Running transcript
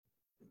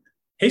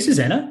Hey,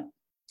 Susanna,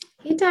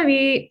 Hey,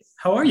 Debbie.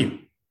 how are you?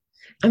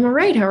 I'm all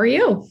right. How are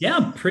you? Yeah,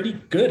 I'm pretty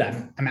good.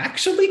 I'm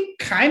actually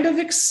kind of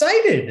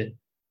excited.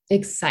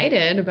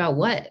 Excited about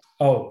what?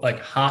 Oh,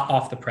 like hot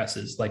off the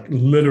presses. Like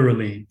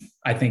literally,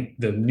 I think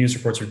the news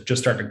reports are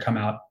just starting to come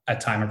out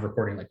at time of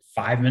recording like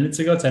 5 minutes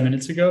ago, 10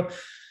 minutes ago.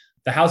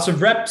 The House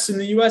of Reps in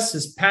the US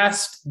has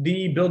passed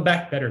the Build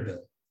Back Better bill.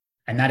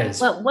 And that is,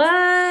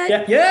 What?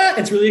 yeah,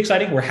 it's really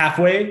exciting. We're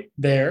halfway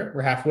there.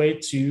 We're halfway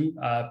to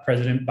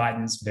President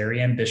Biden's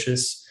very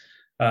ambitious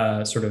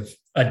sort of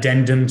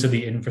addendum to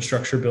the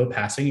infrastructure bill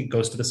passing. It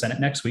goes to the Senate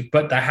next week,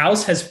 but the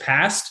House has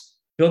passed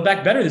Build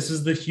Back Better. This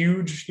is the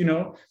huge,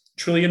 $1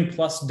 trillion+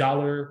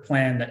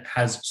 plan that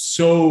has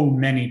so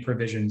many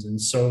provisions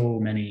and so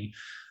many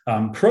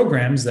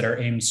programs that are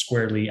aimed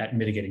squarely at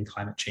mitigating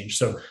climate change.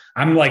 So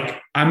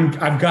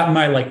I've got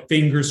my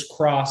fingers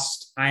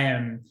crossed. I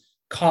am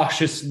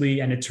cautiously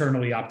and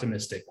eternally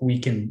optimistic. We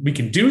can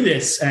do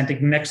this, and I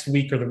think next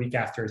week or the week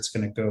after, it's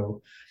going to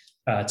go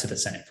to the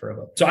Senate for a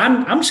vote. So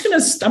I'm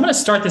gonna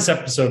start this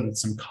episode with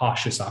some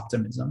cautious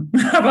optimism.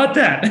 How about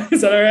that?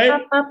 Is that all right?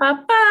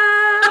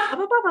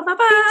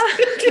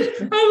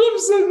 I'm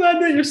so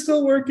glad that you're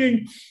still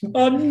working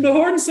on the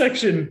horn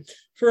section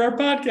for our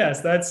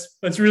podcast.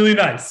 That's really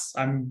nice.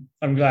 I'm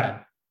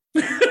glad.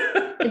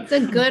 It's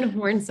a good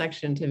horn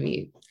section to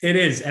meet. It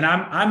is. And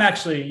I'm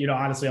actually,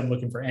 honestly, I'm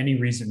looking for any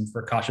reason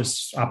for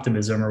cautious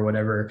optimism or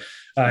whatever.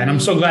 And I'm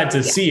so glad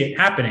to see it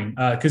happening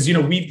because,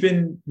 we've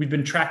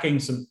been tracking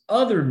some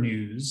other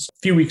news. A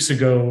few weeks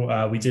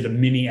ago, we did a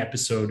mini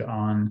episode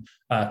on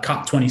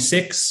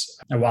COP26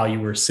 while you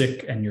were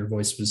sick and your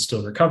voice was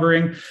still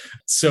recovering.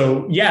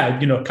 So yeah,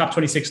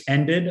 COP26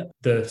 ended.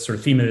 The sort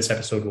of theme of this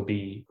episode will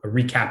be a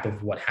recap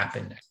of what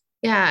happened.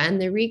 Yeah.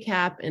 And the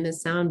recap in a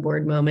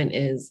soundboard moment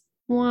is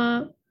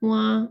wah,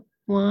 wah,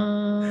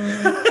 wah.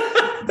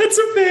 That's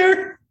a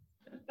fair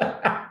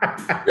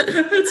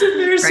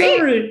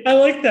summary. I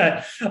like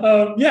that.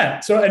 Yeah.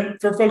 So, and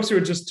for folks who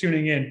are just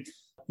tuning in,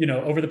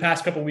 over the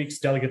past couple of weeks,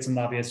 delegates and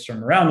lobbyists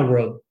from around the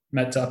world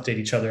met to update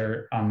each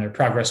other on their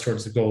progress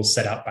towards the goals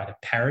set out by the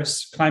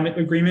Paris Climate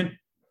Agreement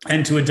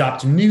and to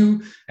adopt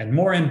new and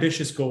more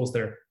ambitious goals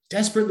that are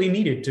desperately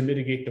needed to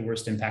mitigate the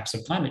worst impacts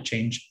of climate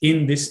change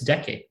in this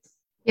decade.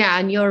 Yeah,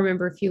 and you'll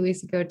remember a few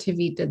weeks ago,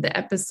 Tavi did the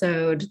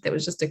episode that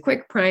was just a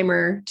quick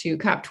primer to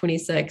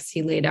COP26.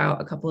 He laid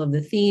out a couple of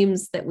the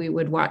themes that we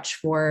would watch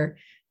for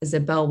as a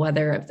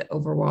bellwether of the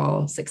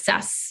overall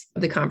success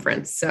of the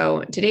conference.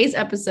 So today's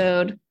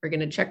episode, we're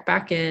going to check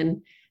back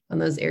in on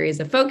those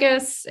areas of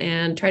focus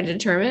and try to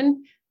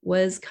determine,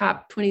 was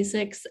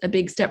COP26 a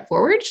big step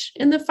forward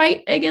in the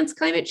fight against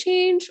climate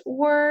change,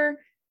 or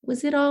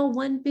was it all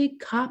one big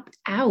cop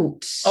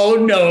out? Oh,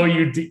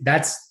 no,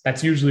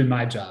 that's usually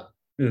my job.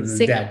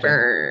 Sick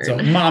burn. So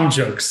mom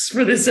jokes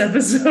for this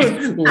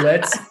episode.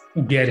 Let's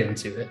get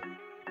into it.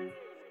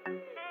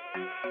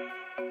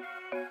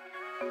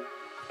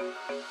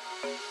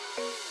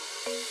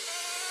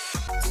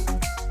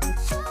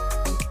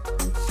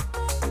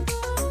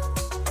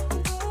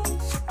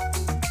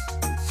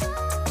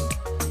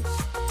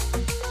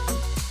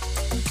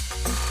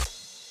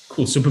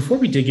 Cool. So before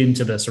we dig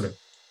into the sort of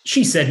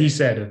she said, he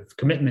said of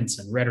commitments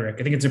and rhetoric,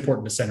 I think it's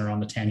important to center on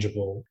the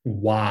tangible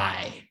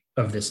why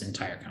of this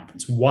entire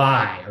conference.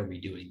 Why are we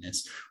doing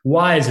this?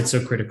 Why is it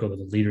so critical that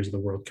the leaders of the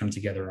world come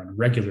together on a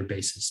regular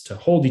basis to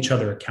hold each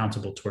other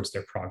accountable towards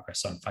their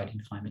progress on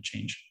fighting climate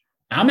change?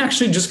 I'm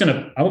actually just going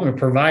to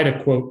provide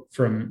a quote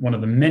from one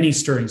of the many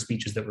stirring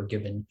speeches that were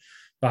given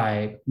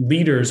by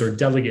leaders or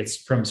delegates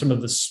from some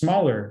of the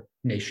smaller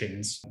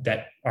nations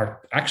that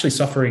are actually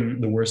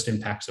suffering the worst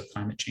impacts of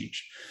climate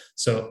change.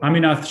 So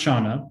Aminath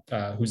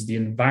Shana, who's the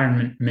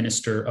environment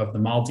minister of the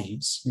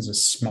Maldives, is a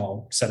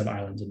small set of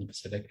islands in the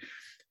Pacific.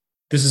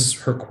 This is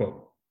her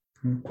quote,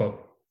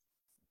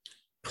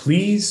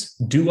 "Please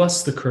do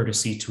us the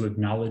courtesy to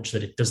acknowledge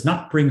that it does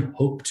not bring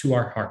hope to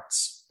our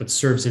hearts, but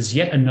serves as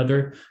yet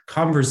another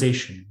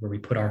conversation where we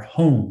put our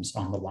homes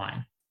on the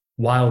line,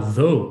 while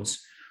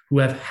those who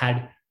have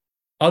had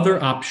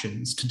other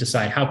options to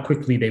decide how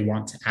quickly they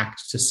want to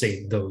act to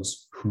save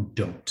those who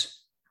don't.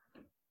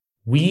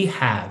 We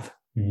have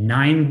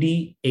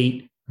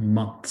 98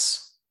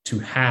 months to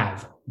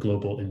have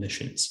global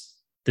emissions.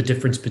 The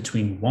difference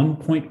between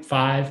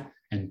 1.5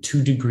 and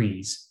 2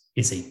 degrees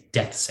is a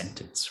death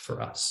sentence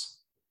for us,"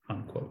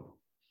 unquote.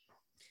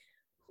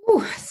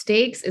 Ooh,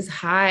 stakes is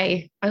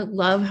high. I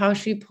love how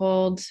she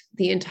pulled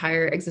the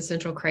entire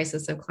existential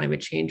crisis of climate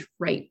change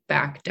right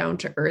back down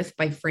to earth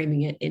by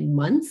framing it in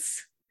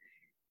months.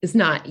 It's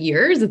not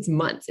years, it's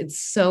months. It's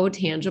so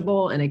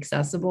tangible and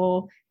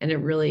accessible. And it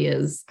really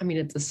is. I mean,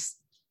 it's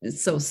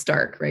so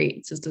stark, right?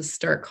 It's just a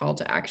stark call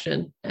to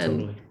action. And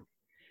Totally.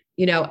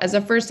 As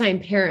a first-time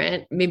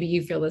parent, maybe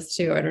you feel this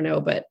too, I don't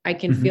know, but I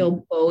can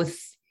feel both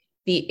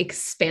the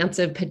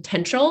expansive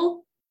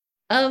potential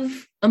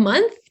of a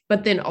month,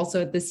 but then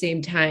also at the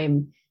same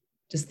time,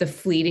 just the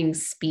fleeting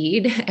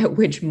speed at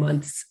which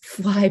months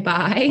fly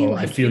by. Oh,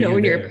 I feel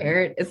when there. you're a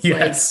parent, it's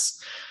yes.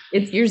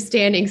 It's you're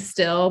standing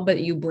still,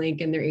 but you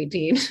blink and they're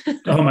 18.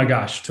 Oh my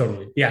gosh,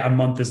 totally. Yeah, a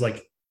month is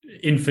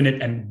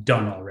infinite and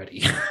done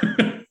already.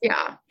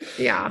 Yeah.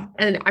 Yeah.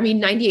 And I mean,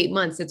 98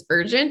 months, it's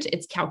urgent,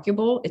 it's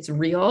calculable, it's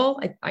real.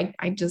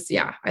 I just,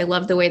 yeah, I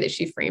love the way that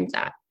she framed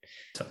that.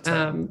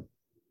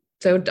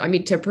 So, I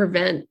mean, to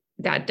prevent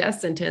that death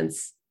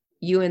sentence,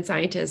 UN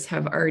scientists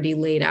have already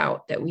laid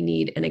out that we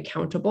need an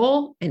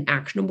accountable and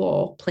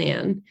actionable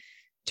plan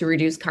to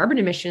reduce carbon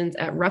emissions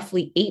at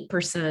roughly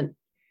 8%,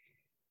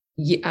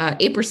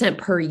 8%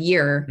 per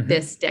year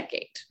this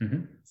decade.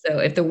 So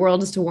if the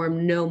world is to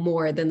warm no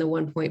more than the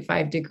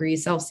 1.5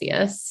 degrees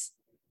Celsius,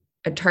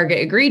 a target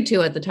agreed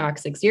to at the talk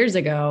 6 years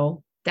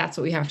ago, that's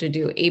what we have to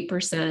do,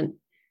 8%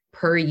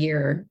 per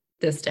year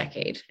this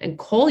decade. And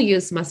coal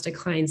use must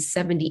decline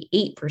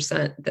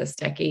 78% this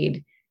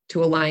decade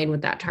to align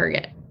with that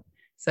target.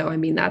 So, I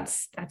mean,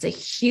 that's a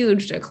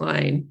huge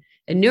decline.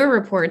 And newer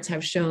reports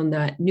have shown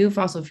that new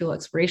fossil fuel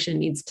exploration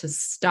needs to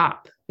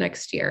stop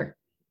next year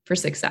for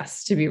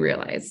success to be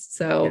realized.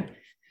 So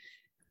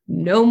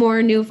no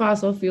more new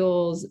fossil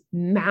fuels,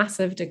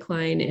 massive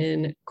decline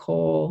in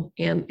coal.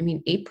 And I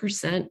mean,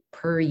 8%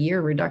 per year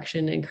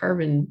reduction in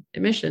carbon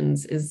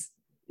emissions is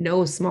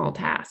no small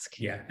task.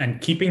 Yeah.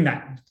 And keeping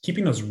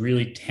those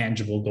really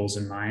tangible goals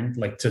in mind,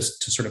 like to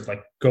sort of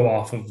like go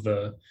off of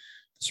the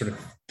sort of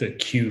the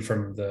cue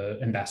from the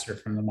ambassador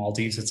from the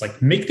Maldives. It's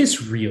like, make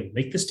this real,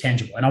 make this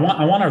tangible. And I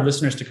want our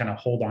listeners to kind of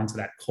hold on to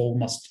that.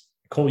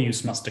 Coal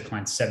use must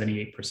decline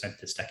 78%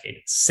 this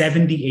decade.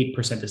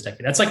 78% this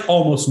decade. That's like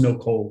almost no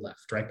coal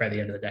left, right? By the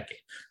end of the decade.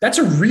 That's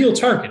a real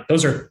target.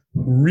 Those are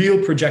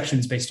real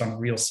projections based on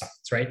real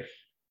science, right?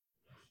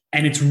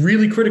 And it's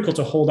really critical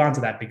to hold on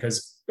to that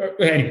because,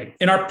 anyway,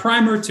 in our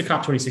primer to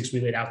COP26, we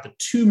laid out the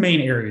two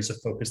main areas of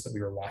focus that we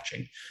were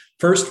watching.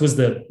 First was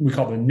we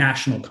call the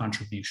national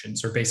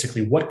contributions, or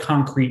basically what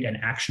concrete and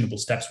actionable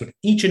steps would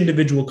each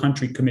individual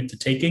country commit to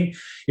taking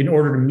in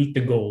order to meet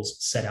the goals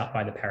set out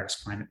by the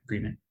Paris Climate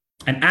Agreement.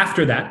 And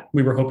after that,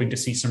 we were hoping to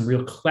see some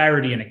real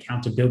clarity and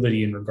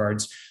accountability in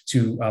regards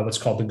to what's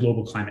called the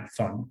Global Climate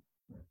Fund,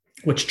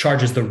 which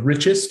charges the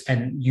richest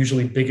and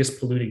usually biggest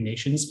polluting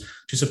nations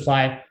to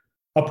supply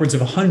upwards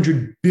of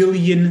 $100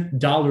 billion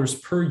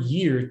per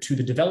year to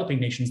the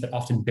developing nations that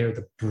often bear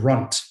the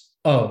brunt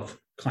of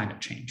climate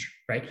change,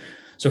 right?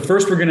 So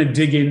first, we're going to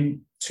dig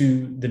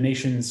into the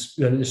nation's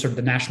sort of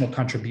the national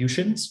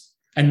contributions.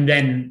 And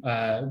then,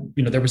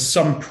 there was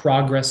some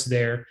progress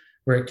there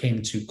where it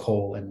came to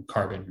coal and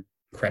carbon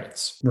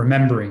credits,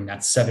 remembering that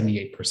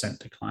 78%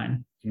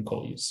 decline in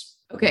coal use.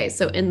 Okay,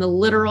 so in the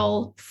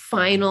literal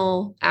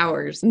final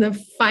hours, in the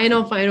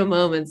final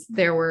moments,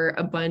 there were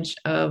a bunch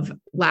of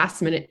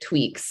last minute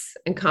tweaks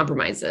and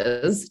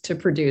compromises to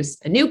produce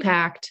a new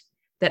pact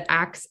that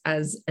acts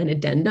as an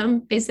addendum,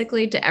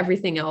 basically, to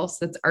everything else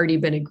that's already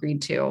been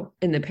agreed to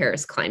in the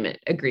Paris Climate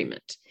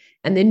Agreement.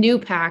 And the new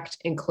pact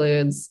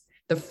includes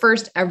the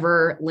first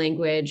ever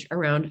language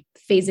around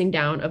phasing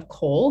down of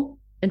coal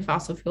and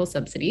fossil fuel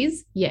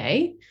subsidies.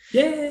 Yay.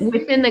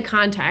 Within the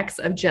context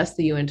of just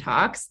the UN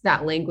talks,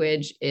 that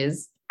language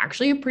is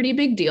actually a pretty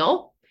big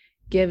deal,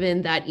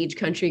 given that each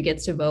country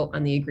gets to vote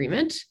on the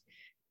agreement,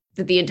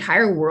 that the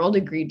entire world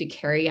agreed to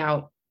carry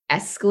out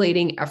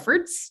escalating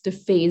efforts to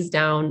phase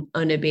down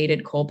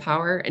unabated coal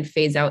power and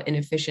phase out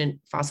inefficient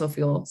fossil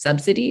fuel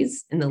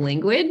subsidies in the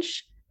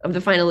language of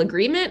the final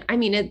agreement. I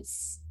mean,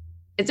 it's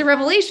a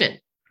revelation,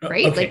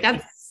 right? Okay. Like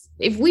that's,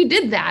 if we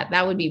did that,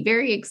 that would be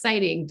very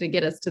exciting to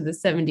get us to the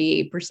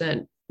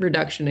 78%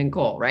 reduction in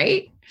coal,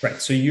 right?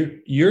 Right. So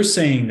you're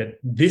saying that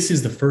this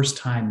is the first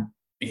time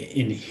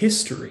in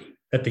history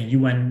that the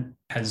UN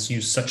has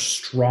used such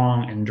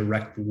strong and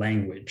direct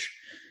language,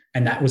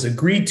 and that was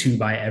agreed to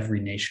by every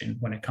nation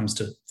when it comes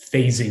to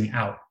phasing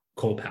out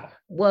coal power.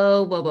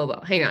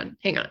 Whoa. Hang on.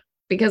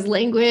 Because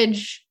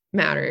language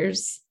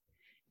matters,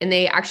 and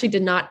they actually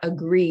did not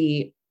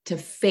agree to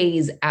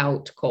phase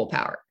out coal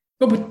power.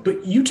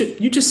 But you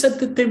just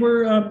said that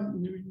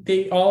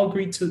they all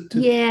agreed to.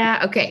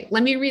 Yeah. Okay.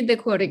 Let me read the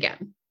quote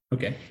again.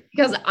 Okay.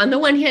 Because on the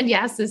one hand,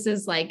 yes, this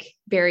is like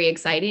very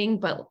exciting,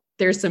 but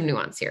there's some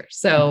nuance here.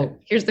 So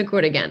Here's the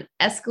quote again: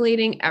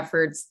 escalating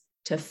efforts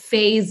to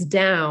phase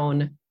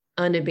down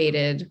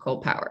unabated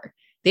coal power.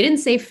 They didn't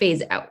say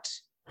phase out.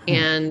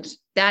 And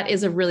that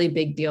is a really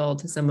big deal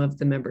to some of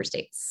the member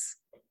states.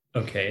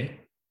 Okay.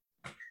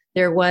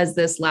 There was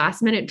this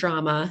last minute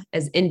drama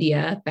as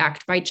India,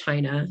 backed by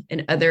China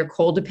and other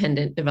coal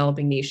dependent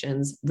developing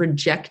nations,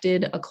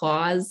 rejected a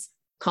clause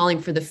calling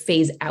for the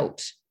phase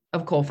out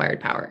of coal fired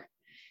power.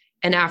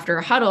 And after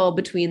a huddle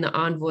between the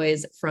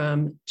envoys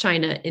from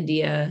China,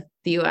 India,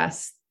 the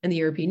US, and the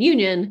European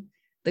Union,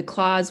 the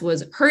clause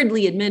was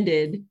hurriedly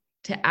amended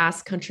to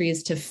ask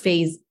countries to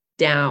phase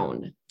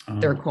down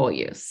their coal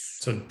use.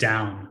 So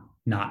down,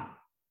 not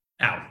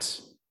out.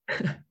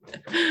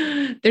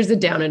 There's a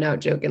down and out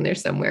joke in there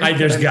somewhere.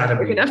 There's got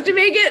to be enough to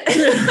make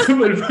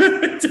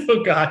it.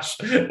 Oh gosh.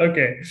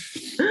 Okay.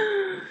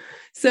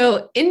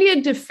 So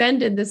India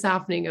defended the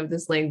softening of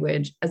this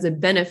language as a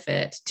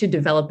benefit to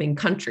developing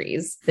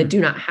countries that do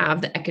not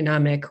have the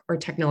economic or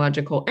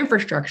technological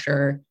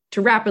infrastructure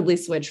to rapidly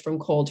switch from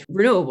coal to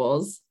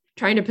renewables.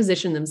 trying to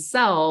position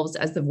themselves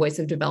as the voice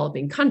of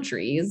developing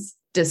countries,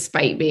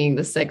 despite being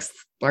the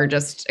sixth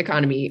largest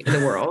economy in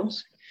the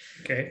world.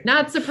 Okay.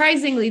 Not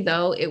surprisingly,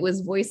 though, it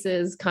was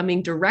voices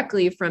coming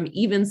directly from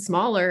even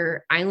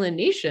smaller island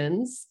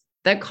nations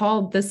that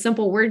called the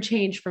simple word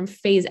change from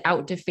phase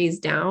out to phase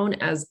down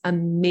as a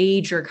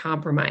major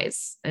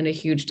compromise and a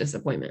huge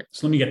disappointment.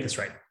 So let me get this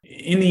right.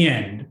 In the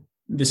end,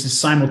 this is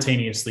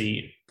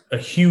simultaneously a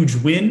huge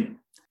win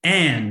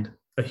and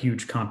a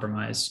huge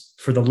compromise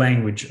for the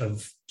language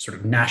of sort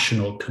of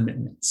national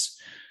commitments.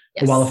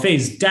 Yes. While a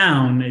phase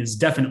down is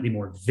definitely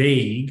more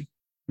vague,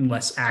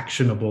 less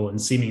actionable,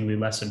 and seemingly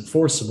less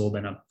enforceable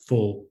than a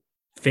full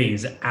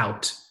phase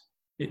out,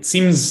 it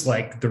seems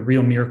like the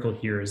real miracle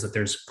here is that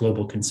there's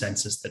global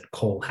consensus that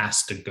coal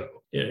has to go.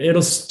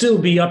 It'll still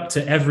be up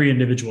to every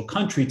individual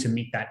country to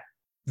meet that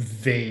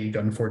vague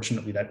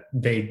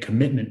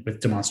commitment with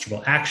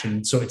demonstrable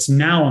action. So it's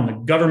now on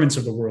the governments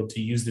of the world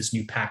to use this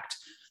new pact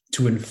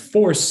to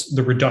enforce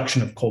the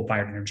reduction of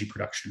coal-fired energy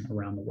production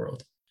around the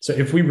world. So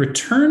if we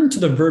return to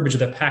the verbiage of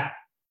the pact,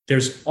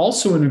 there's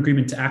also an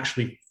agreement to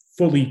actually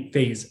fully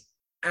phase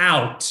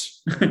out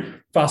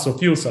fossil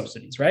fuel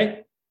subsidies,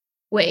 right?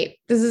 Wait,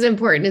 this is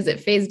important. Is it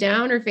phase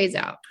down or phase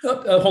out?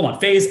 Hold on,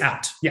 phase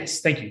out.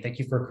 Yes, thank you. Thank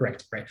you for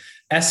correcting, right?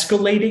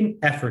 Escalating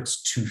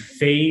efforts to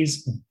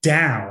phase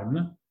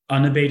down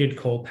unabated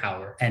coal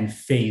power and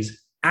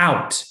phase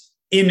out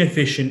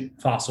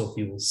inefficient fossil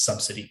fuel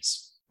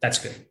subsidies. That's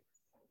good.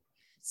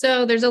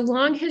 So there's a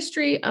long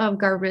history of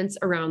governments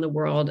around the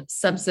world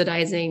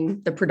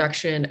subsidizing the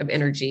production of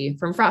energy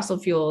from fossil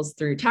fuels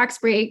through tax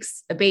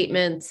breaks,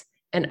 abatements,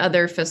 and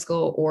other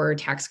fiscal or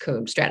tax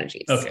code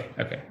strategies.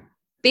 Okay.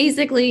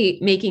 Basically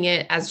making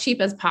it as cheap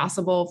as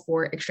possible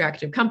for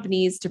extractive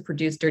companies to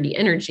produce dirty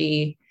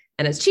energy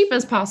and as cheap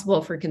as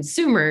possible for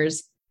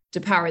consumers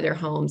to power their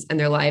homes and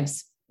their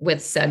lives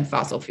with said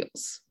fossil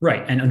fuels.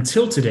 Right. And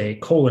until today,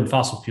 coal and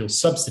fossil fuel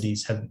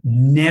subsidies have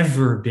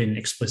never been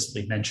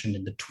explicitly mentioned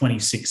in the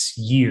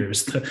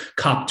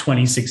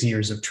COP26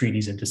 years of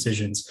treaties and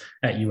decisions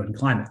at UN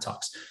climate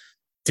talks,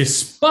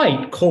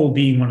 despite coal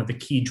being one of the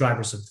key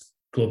drivers of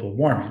global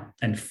warming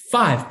and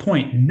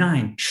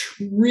 5.9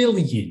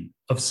 trillion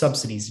of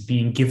subsidies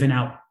being given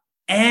out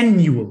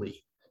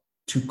annually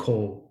to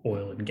coal,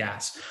 oil, and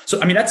gas.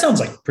 So, I mean, that sounds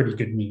like pretty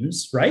good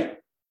news, right?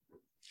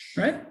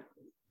 Right?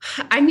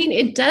 I mean,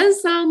 it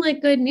does sound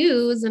like good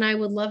news, and I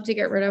would love to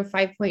get rid of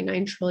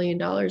 $5.9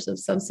 trillion of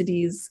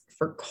subsidies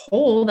for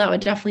coal. That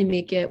would definitely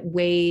make it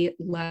way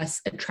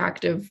less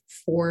attractive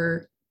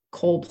for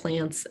coal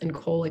plants and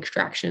coal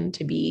extraction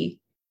to be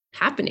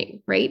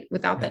happening, right?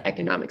 Without that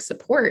economic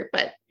support.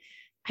 But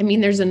I mean,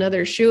 there's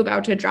another shoe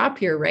about to drop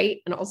here, right?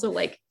 And also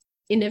like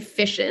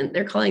inefficient,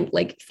 they're calling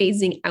like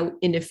phasing out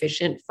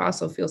inefficient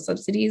fossil fuel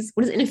subsidies.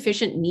 What does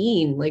inefficient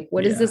mean? Like,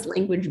 what does this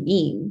language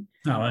mean?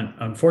 No, and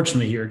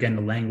unfortunately here again,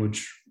 the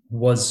language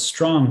was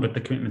strong, but the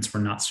commitments were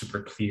not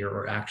super clear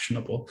or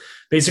actionable.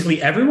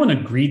 Basically, everyone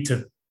agreed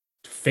to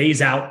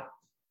phase out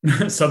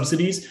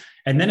subsidies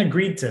and then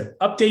agreed to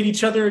update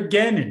each other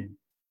again in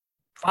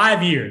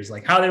 5 years,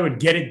 like how they would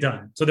get it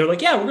done. So they're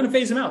like, yeah, we're going to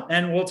phase them out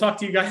and we'll talk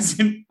to you guys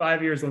in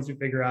 5 years once we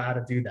figure out how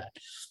to do that.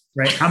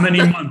 Right? How many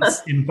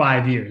months in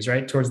 5 years,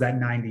 right? Towards that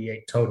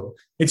 98 total.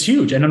 It's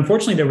huge. And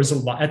unfortunately, there was a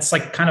lot. It's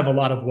like kind of a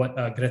lot of what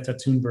Greta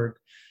Thunberg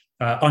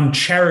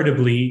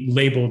uncharitably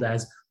labeled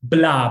as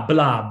blah,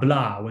 blah,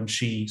 blah, when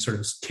she sort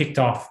of kicked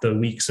off the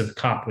weeks of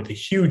COP with a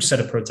huge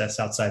set of protests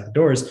outside the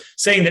doors,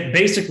 saying that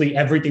basically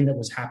everything that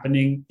was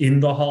happening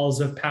in the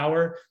halls of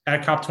power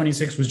at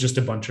COP26 was just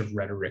a bunch of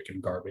rhetoric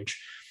and garbage.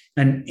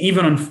 And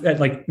even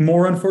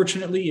more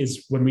unfortunately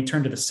is when we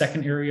turn to the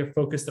second area of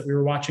focus that we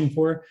were watching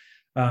for,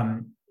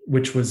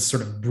 which was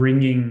sort of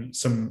bringing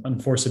some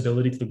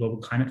enforceability to the Global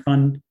Climate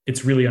Fund,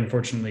 it's really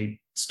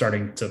unfortunately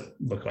starting to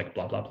look like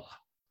blah, blah, blah.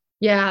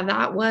 Yeah,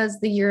 that was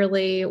the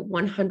yearly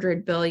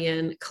 100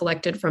 billion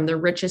collected from the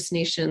richest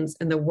nations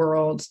in the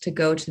world to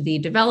go to the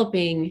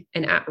developing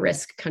and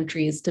at-risk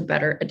countries to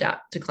better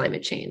adapt to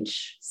climate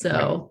change.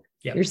 So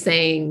You're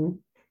saying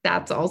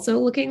that's also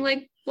looking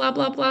like blah,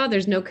 blah, blah.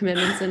 There's no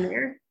commitments in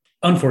there.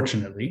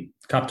 Unfortunately,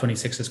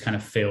 COP26 has kind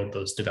of failed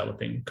those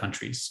developing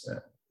countries,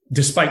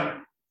 despite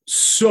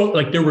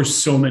there were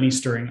so many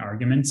stirring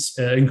arguments,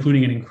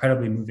 including an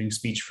incredibly moving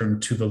speech from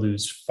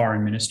Tuvalu's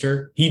foreign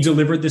minister. He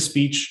delivered the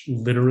speech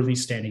literally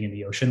standing in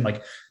the ocean.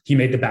 Like he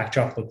made the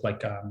backdrop look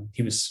like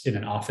he was in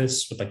an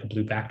office with like a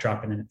blue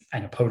backdrop and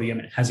a podium.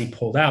 And as he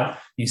pulled out,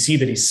 you see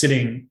that he's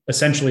sitting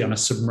essentially on a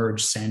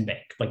submerged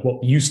sandbank. Like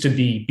what used to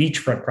be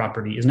beachfront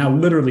property is now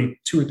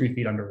literally 2 or 3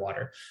 feet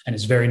underwater. And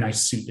his very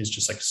nice suit is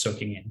just like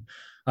soaking in.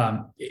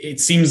 It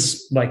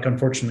seems like,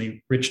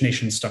 unfortunately, rich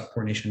nations stuck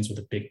poor nations with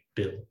a big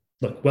bill.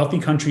 Look, wealthy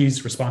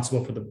countries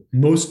responsible for the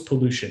most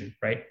pollution,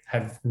 right,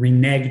 have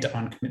reneged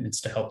on commitments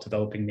to help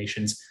developing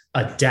nations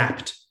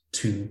adapt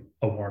to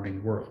a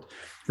warming world.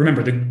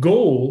 Remember, the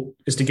goal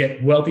is to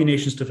get wealthy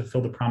nations to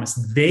fulfill the promise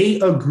they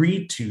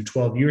agreed to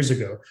 12 years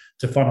ago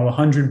to funnel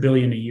 $100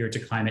 billion a year to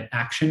climate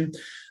action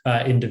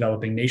in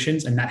developing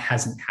nations, and that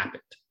hasn't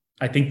happened.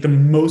 I think the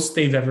most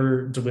they've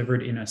ever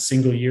delivered in a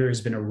single year has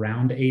been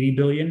around 80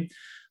 billion.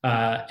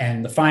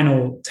 And the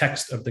final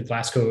text of the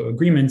Glasgow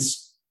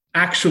agreements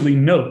actually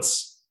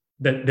notes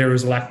that there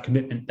is a lack of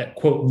commitment, that,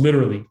 quote,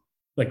 literally,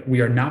 like,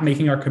 we are not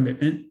making our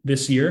commitment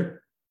this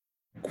year,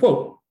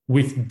 quote,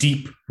 with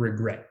deep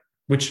regret.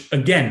 Which,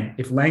 again,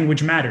 if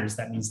language matters,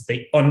 that means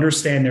they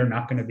understand they're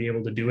not going to be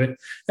able to do it,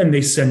 and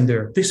they send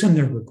their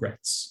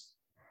regrets.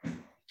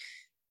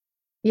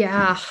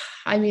 Yeah,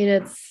 I mean,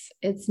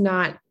 it's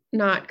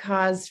not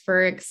cause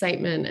for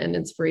excitement and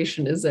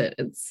inspiration, is it?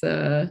 It's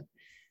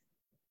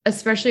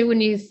especially when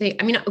you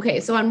think, I mean, okay,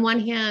 so on one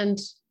hand,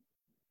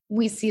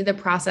 we see the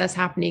process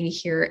happening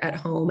here at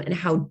home and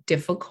how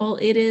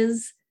difficult it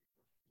is,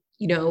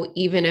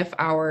 even if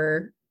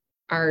our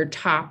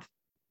top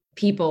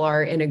people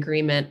are in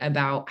agreement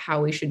about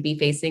how we should be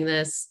facing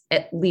this,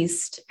 at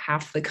least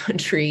half the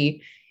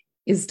country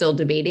is still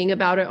debating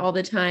about it all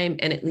the time.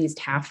 And at least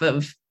half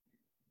of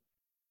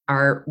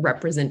our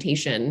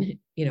representation,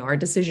 our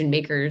decision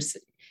makers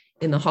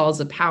in the halls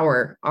of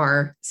power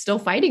are still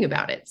fighting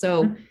about it.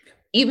 So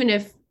even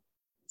if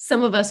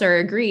some of us are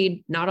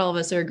agreed, not all of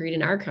us are agreed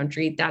in our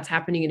country, that's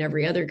happening in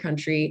every other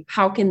country.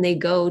 How can they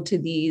go to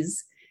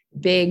these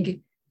big,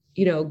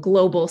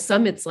 global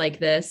summits like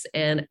this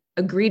and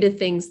agree to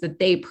things that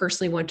they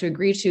personally want to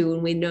agree to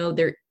when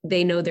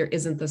they know there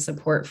isn't the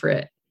support for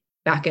it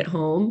back at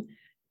home?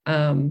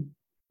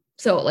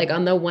 So like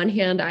on the one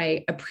hand,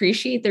 I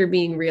appreciate they're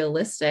being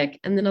realistic.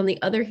 And then on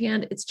the other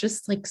hand, it's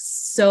just like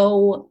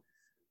so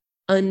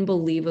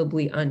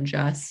unbelievably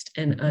unjust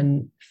and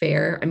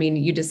unfair. I mean,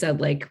 you just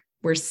said like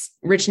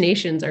rich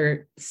nations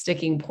are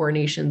sticking poor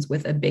nations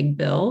with a big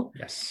bill.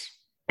 Yes.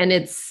 And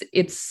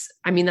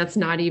I mean, that's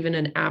not even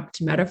an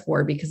apt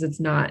metaphor because it's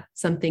not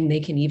something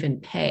they can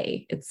even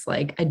pay. It's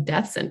like a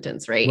death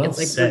sentence, right? Well it's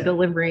like said. We're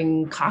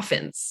delivering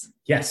coffins.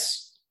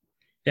 Yes.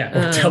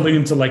 Yeah. Or telling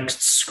them to like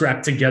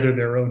scrap together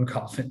their own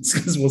coffins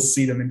because we'll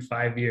see them in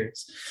 5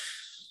 years.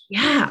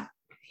 Yeah.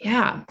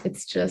 Yeah.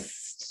 It's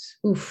just,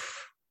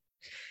 oof.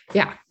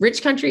 Yeah.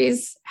 Rich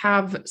countries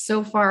have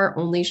so far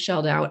only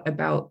shelled out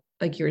about,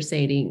 like you were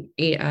saying,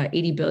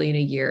 80 billion a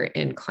year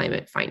in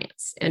climate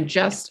finance. And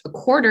just a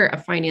quarter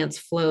of finance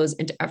flows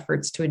into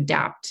efforts to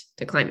adapt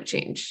to climate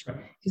change. Right.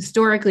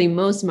 Historically,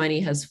 most money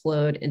has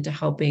flowed into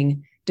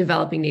helping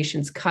developing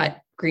nations cut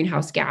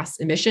greenhouse gas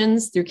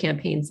emissions through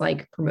campaigns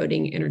like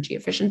promoting energy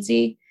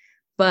efficiency.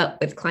 But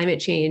with climate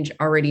change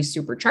already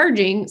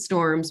supercharging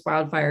storms,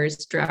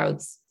 wildfires,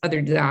 droughts,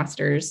 other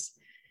disasters,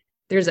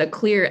 there's a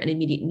clear and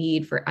immediate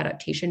need for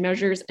adaptation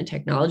measures and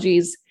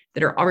technologies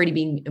that are already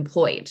being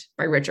employed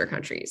by richer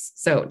countries.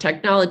 So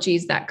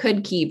technologies that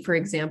could keep, for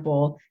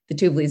example, the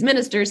Tuvalu's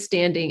ministers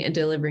standing and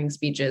delivering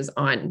speeches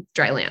on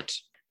dry land.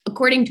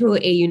 According to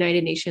a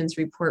United Nations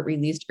report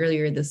released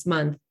earlier this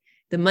month,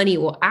 the money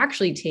will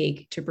actually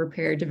take to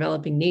prepare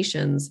developing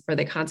nations for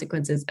the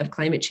consequences of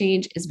climate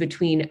change is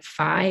between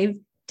 5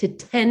 to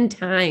 10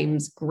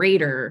 times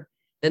greater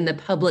than the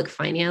public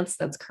finance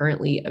that's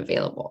currently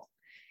available.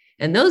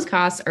 And those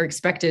costs are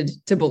expected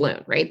to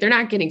balloon, right? They're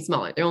not getting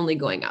smaller, they're only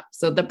going up.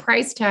 So the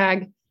price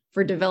tag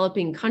for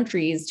developing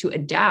countries to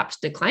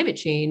adapt to climate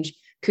change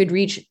could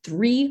reach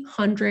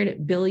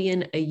 300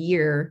 billion a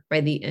year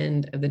by the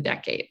end of the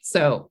decade.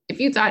 So if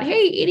you thought, hey,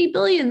 80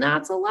 billion,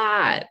 that's a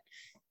lot.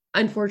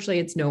 Unfortunately,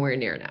 it's nowhere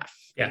near enough.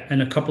 Yeah.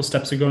 And a couple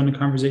steps ago in the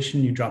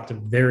conversation, you dropped a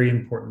very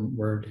important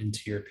word into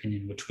your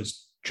opinion, which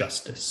was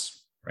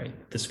justice, right?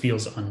 This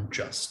feels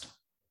unjust.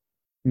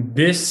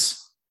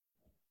 This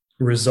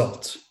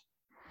result,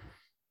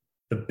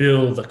 the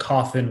bill, the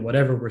coffin,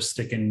 whatever we're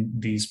sticking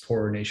these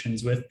poorer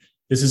nations with,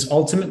 this is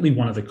ultimately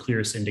one of the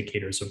clearest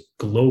indicators of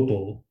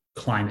global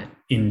climate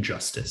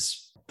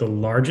injustice. The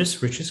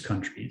largest, richest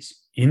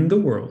countries in the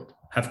world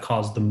have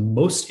caused the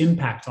most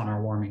impact on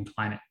our warming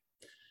climate.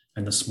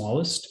 And the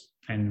smallest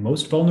and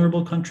most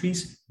vulnerable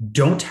countries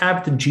don't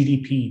have the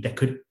GDP that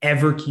could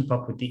ever keep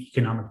up with the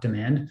economic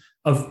demand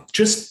of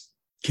just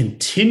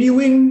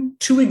continuing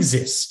to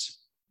exist.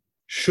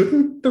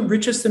 Shouldn't the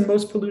richest and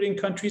most polluting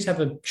countries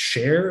have a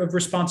share of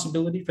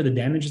responsibility for the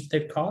damages that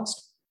they've caused?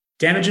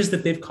 Damages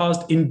that they've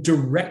caused in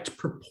direct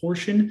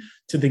proportion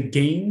to the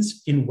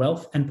gains in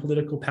wealth and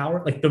political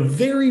power. Like the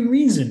very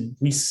reason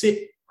we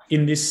sit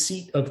in this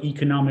seat of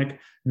economic,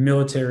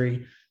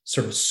 military,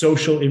 sort of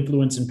social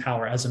influence and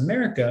power as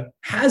America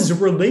has a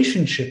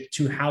relationship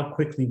to how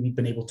quickly we've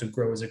been able to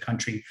grow as a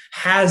country,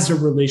 has a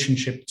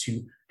relationship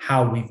to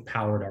how we've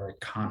powered our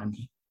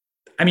economy.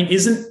 I mean,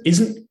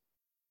 isn't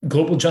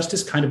global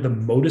justice kind of the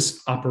modus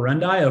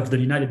operandi of the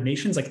United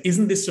Nations? Like,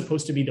 isn't this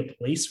supposed to be the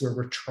place where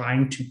we're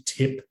trying to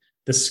tip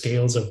the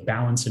scales of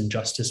balance and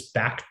justice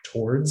back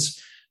towards,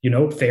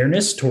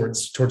 fairness,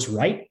 towards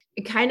right?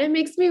 It kind of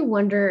makes me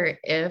wonder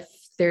if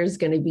there's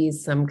going to be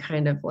some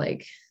kind of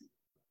like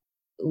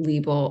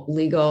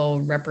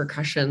legal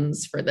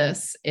repercussions for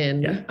this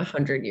in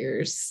 100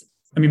 years.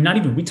 I mean, not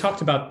even, we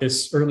talked about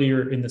this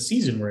earlier in the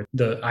season where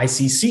the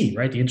ICC,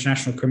 right, the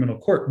International Criminal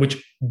Court,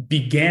 which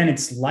began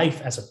its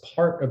life as a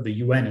part of the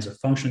UN, as a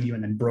function of the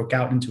UN, and broke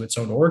out into its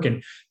own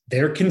organ,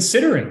 they're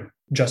considering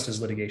justice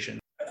litigation.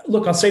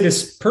 Look, I'll say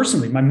this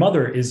personally. My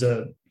mother is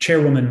a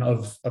chairwoman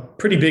of a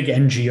pretty big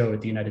NGO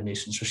at the United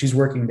Nations. So she's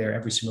working there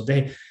every single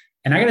day.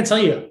 And I got to tell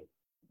you,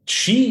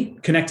 she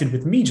connected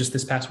with me just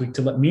this past week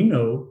to let me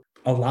know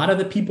a lot of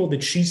the people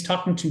that she's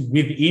talking to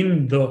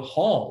within the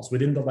halls,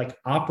 within the like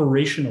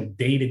operational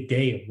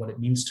day-to-day of what it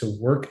means to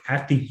work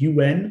at the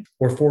UN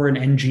or for an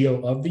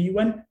NGO of the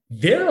UN,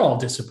 they're all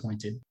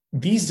disappointed.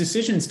 These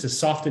decisions to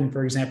soften,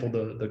 for example,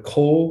 the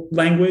coal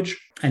language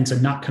and to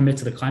not commit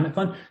to the climate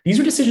fund, these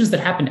are decisions that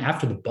happened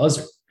after the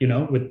buzzer,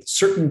 with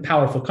certain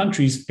powerful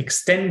countries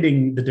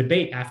extending the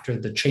debate after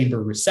the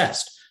chamber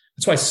recessed.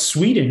 That's why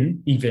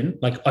Sweden, even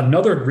like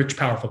another rich,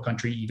 powerful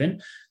country,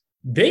 even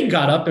they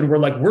got up and were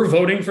like, we're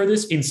voting for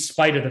this in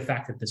spite of the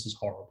fact that this is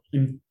horrible,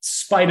 in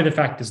spite of the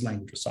fact this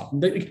language was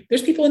softened.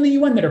 There's people in the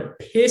UN that are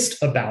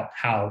pissed about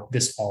how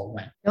this all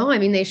went. No, I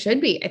mean, they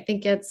should be. I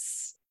think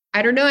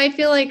I don't know. I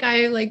feel like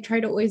I try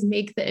to always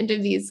make the end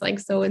of these like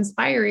so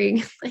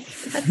inspiring. Like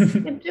that's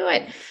do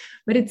it.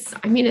 But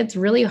it's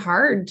really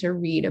hard to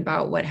read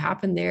about what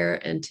happened there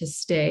and to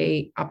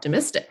stay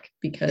optimistic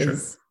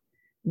because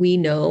we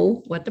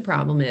know what the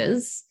problem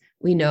is.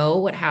 We know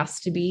what has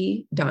to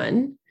be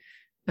done.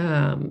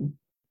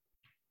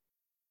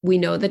 We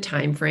know the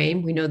time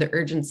frame. We know the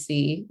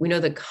urgency. We know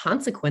the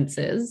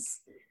consequences.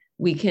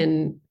 We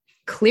can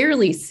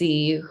clearly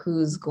see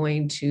who's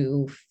going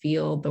to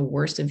feel the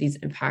worst of these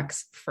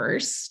impacts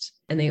first,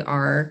 and they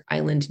are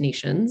island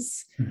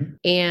nations. Mm-hmm.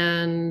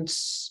 And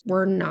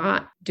we're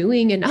not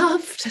doing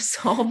enough to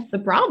solve the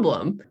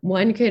problem.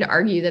 One could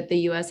argue that the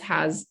US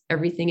has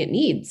everything it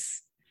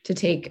needs to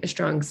take a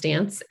strong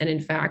stance and, in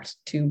fact,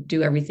 to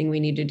do everything we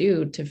need to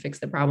do to fix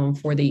the problem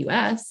for the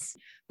US.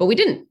 But we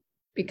didn't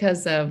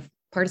because of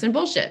partisan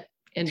bullshit.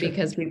 And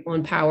because people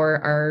in power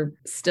are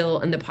still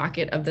in the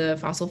pocket of the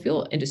fossil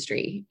fuel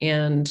industry.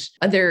 And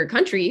other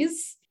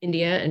countries,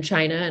 India and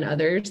China and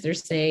others, they're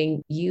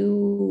saying,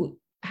 you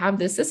have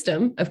this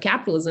system of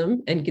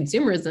capitalism and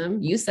consumerism.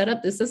 You set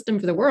up this system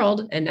for the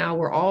world, and now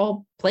we're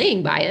all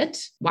playing by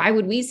it. Why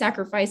would we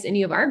sacrifice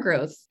any of our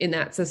growth in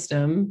that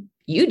system?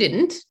 You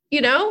didn't,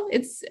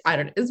 it's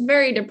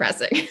very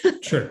depressing.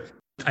 Sure.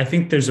 I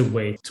think there's a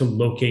way to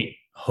locate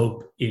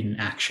hope in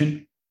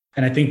action.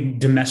 And I think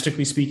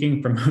domestically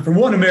speaking, from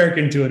one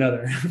American to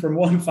another, from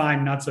one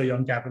fine, not so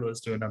young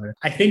capitalist to another,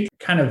 I think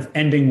kind of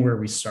ending where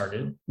we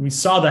started, we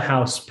saw the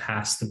House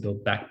pass the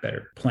Build Back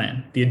Better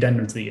plan, the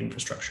addendum to the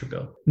infrastructure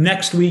bill.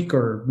 Next week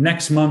or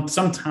next month,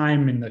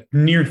 sometime in the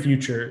near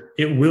future,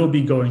 it will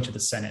be going to the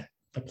Senate,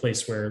 a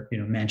place where,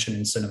 Manchin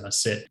and Sinema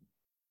sit.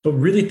 But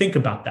really think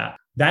about that.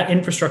 That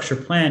infrastructure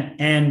plan,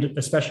 and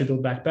especially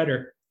Build Back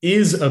Better,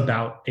 is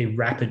about a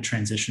rapid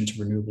transition to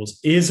renewables,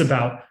 is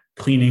about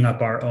cleaning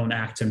up our own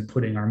act and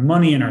putting our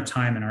money and our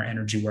time and our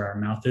energy where our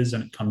mouth is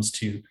when it comes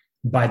to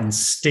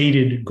Biden's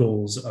stated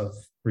goals of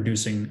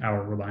reducing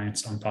our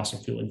reliance on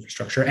fossil fuel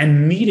infrastructure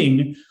and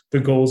meeting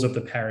the goals of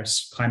the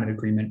Paris Climate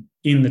Agreement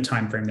in the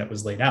timeframe that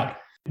was laid out.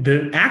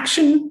 The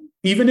action,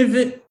 even if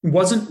it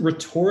wasn't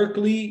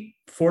rhetorically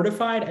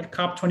fortified at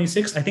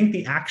COP26, I think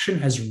the action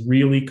has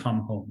really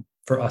come home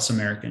for us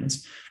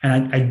Americans.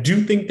 And I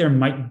do think there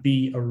might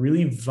be a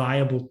really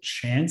viable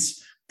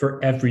chance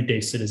for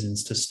everyday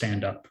citizens to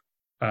stand up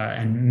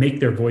and make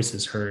their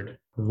voices heard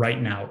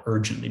right now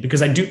urgently.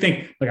 Because I do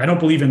think, I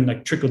don't believe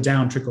in trickle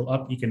down, trickle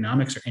up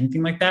economics or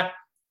anything like that.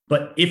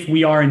 But if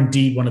we are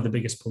indeed one of the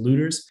biggest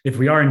polluters, if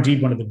we are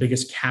indeed one of the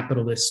biggest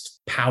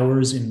capitalist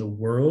powers in the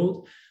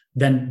world,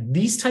 then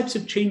these types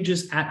of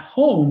changes at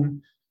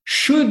home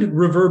should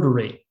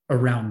reverberate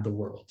around the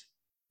world.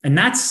 And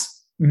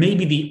that's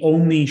maybe the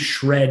only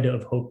shred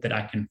of hope that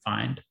I can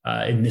find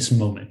in this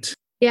moment.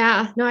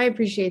 Yeah, no, I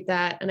appreciate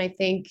that. And I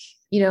think,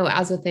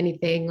 as with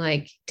anything,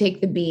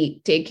 take the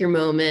beat, take your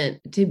moment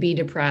to be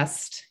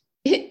depressed.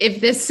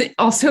 If this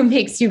also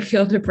makes you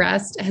feel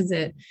depressed, as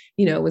it,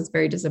 was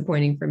very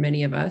disappointing for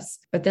many of us.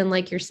 But then,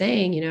 like you're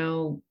saying,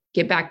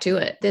 get back to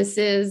it. This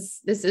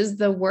is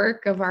the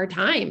work of our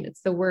time.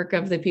 It's the work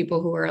of the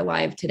people who are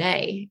alive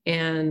today.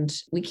 And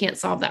we can't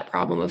solve that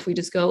problem if we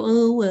just go,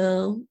 oh,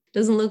 well,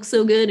 doesn't look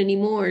so good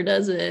anymore,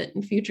 does it?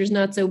 And future's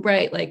not so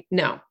bright.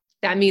 No.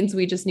 That means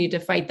we just need to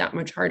fight that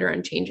much harder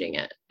on changing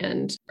it.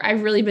 And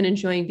I've really been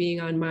enjoying being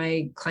on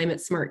my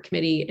climate smart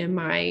committee in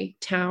my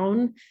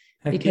town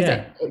because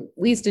at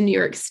least in New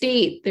York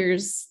State,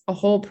 there's a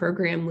whole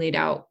program laid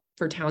out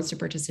for towns to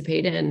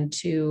participate in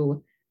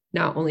to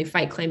not only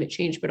fight climate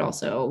change, but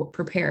also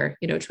prepare,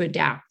 to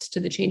adapt to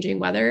the changing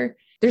weather.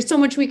 There's so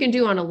much we can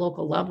do on a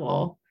local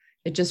level.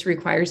 It just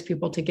requires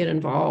people to get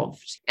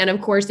involved. And of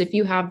course, if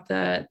you have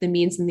the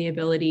means and the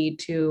ability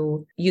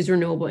to use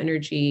renewable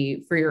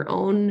energy for your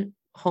own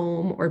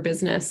home or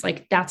business,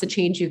 that's a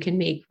change you can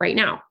make right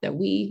now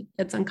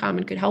that's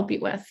Uncommon could help you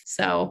with.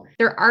 So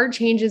there are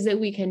changes that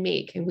we can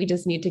make, and we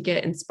just need to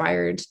get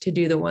inspired to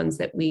do the ones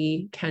that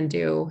we can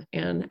do.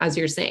 And as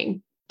you're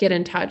saying, get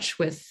in touch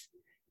with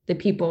the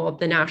people at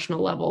the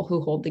national level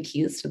who hold the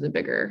keys to the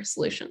bigger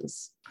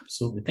solutions.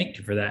 Absolutely. Thank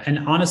you for that.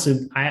 And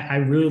honestly, I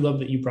really love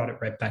that you brought it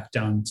right back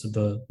down to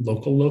the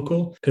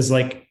local, because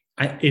I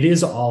it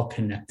is all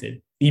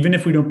connected. Even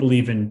if we don't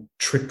believe in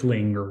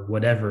trickling or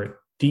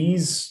whatever,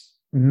 these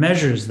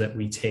measures that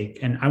we take,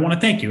 and I want to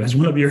thank you as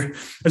one of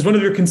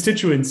your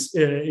constituents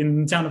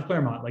in the town of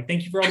Claremont. Like,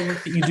 thank you for all the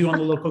work that you do on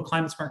the local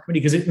climate smart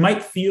committee, because it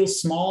might feel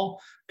small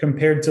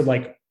compared to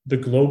like the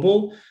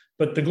global,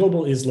 but the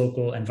global is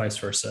local and vice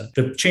versa.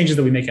 The changes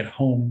that we make at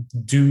home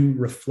do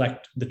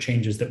reflect the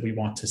changes that we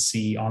want to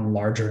see on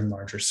larger and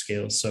larger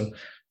scales. So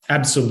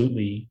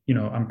absolutely,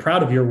 I'm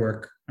proud of your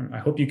work. I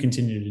hope you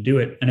continue to do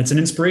it. And it's an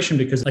inspiration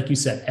because, like you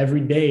said,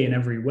 every day in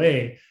every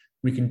way,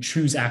 we can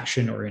choose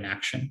action or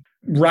inaction.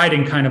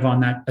 Riding kind of on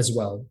that as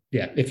well.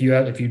 Yeah. If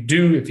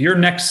your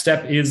next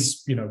step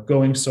is,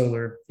 going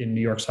solar in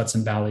New York's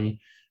Hudson Valley,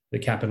 the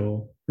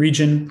capital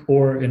region,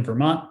 or in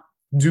Vermont,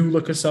 do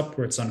look us up.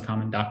 We're at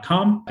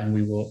suncommon.com, and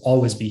we will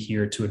always be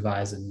here to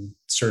advise and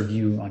serve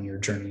you on your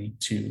journey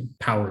to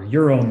power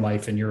your own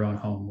life and your own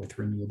home with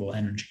renewable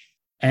energy.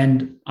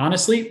 And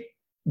honestly,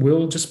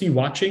 we'll just be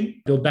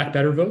watching Build Back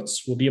Better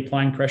votes. We'll be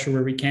applying pressure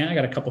where we can. I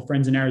got a couple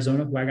friends in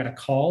Arizona who I got to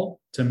call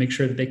to make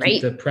sure that they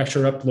keep the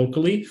pressure up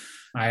locally.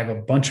 I have a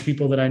bunch of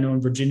people that I know in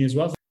Virginia as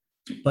well.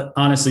 But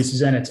honestly,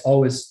 Susanna, it's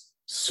always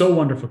so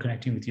wonderful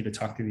connecting with you to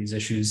talk through these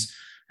issues.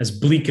 As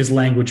bleak as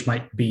language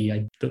might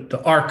be,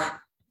 the arc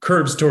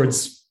curves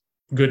towards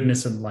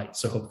goodness and light.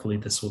 So hopefully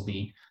this will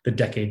be the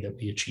decade that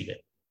we achieve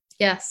it.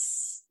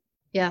 Yes.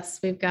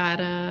 We've got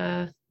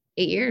 8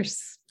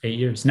 years. 8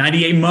 years,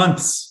 98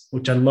 months,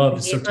 which I love.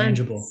 It's so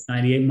tangible. Months.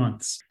 98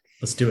 months.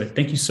 Let's do it.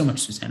 Thank you so much,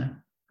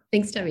 Susanna.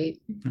 Thanks,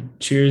 Debbie.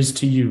 Cheers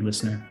to you,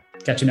 listener.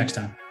 Catch you next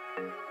time.